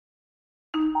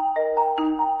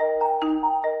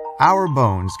Our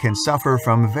bones can suffer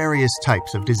from various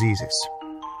types of diseases.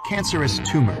 Cancerous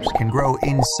tumors can grow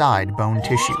inside bone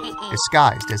tissue,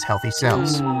 disguised as healthy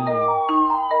cells.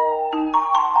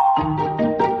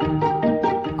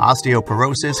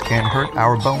 Osteoporosis can hurt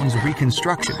our bones'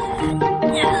 reconstruction.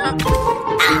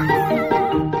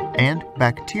 And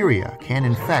bacteria can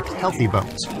infect healthy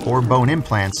bones or bone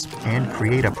implants and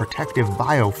create a protective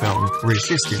biofilm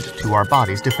resistant to our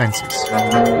body's defenses.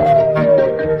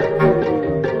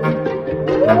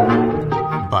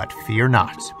 But fear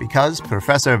not, because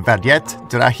Professor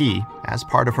Vallet-Regi, as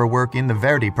part of her work in the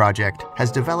Verdi project,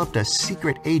 has developed a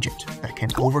secret agent that can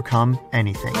overcome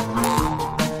anything.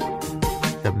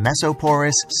 The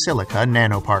mesoporous silica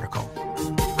nanoparticle.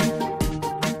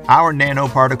 Our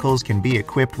nanoparticles can be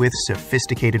equipped with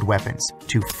sophisticated weapons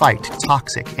to fight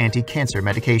toxic anti-cancer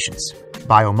medications,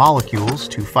 biomolecules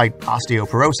to fight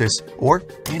osteoporosis, or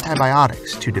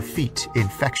antibiotics to defeat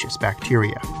infectious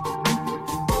bacteria.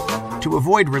 To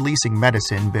avoid releasing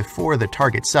medicine before the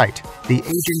target site, the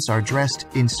agents are dressed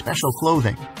in special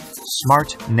clothing,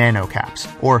 smart nanocaps,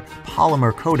 or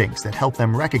polymer coatings that help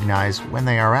them recognize when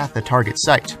they are at the target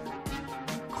site.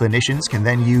 Clinicians can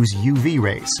then use UV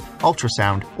rays,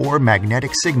 ultrasound, or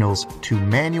magnetic signals to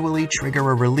manually trigger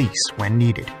a release when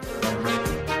needed.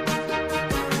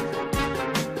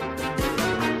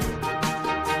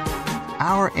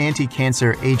 Our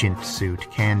anti-cancer agent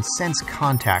suit can sense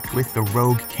contact with the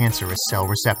rogue cancerous cell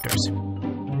receptors.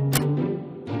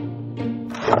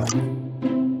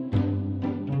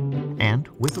 And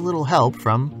with a little help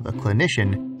from the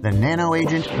clinician, the nano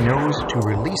agent knows to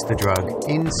release the drug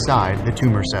inside the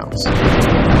tumor cells.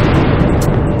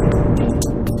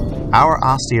 Our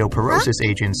osteoporosis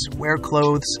agents wear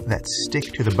clothes that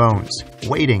stick to the bones,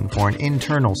 waiting for an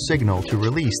internal signal to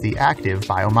release the active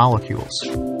biomolecules.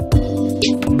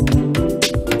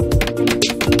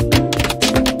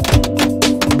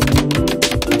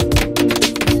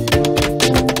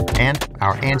 And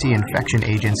our anti-infection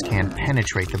agents can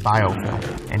penetrate the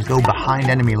biofilm and go behind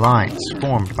enemy lines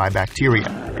formed by bacteria,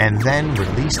 and then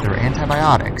release their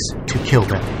antibiotics to kill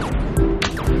them.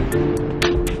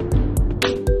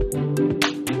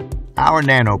 Our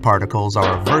nanoparticles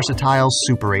are a versatile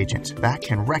superagent that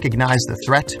can recognize the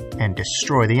threat and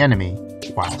destroy the enemy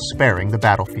while sparing the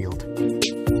battlefield.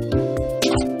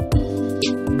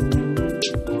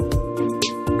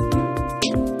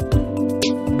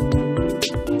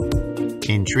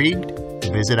 Intrigued?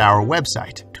 Visit our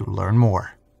website to learn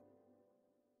more.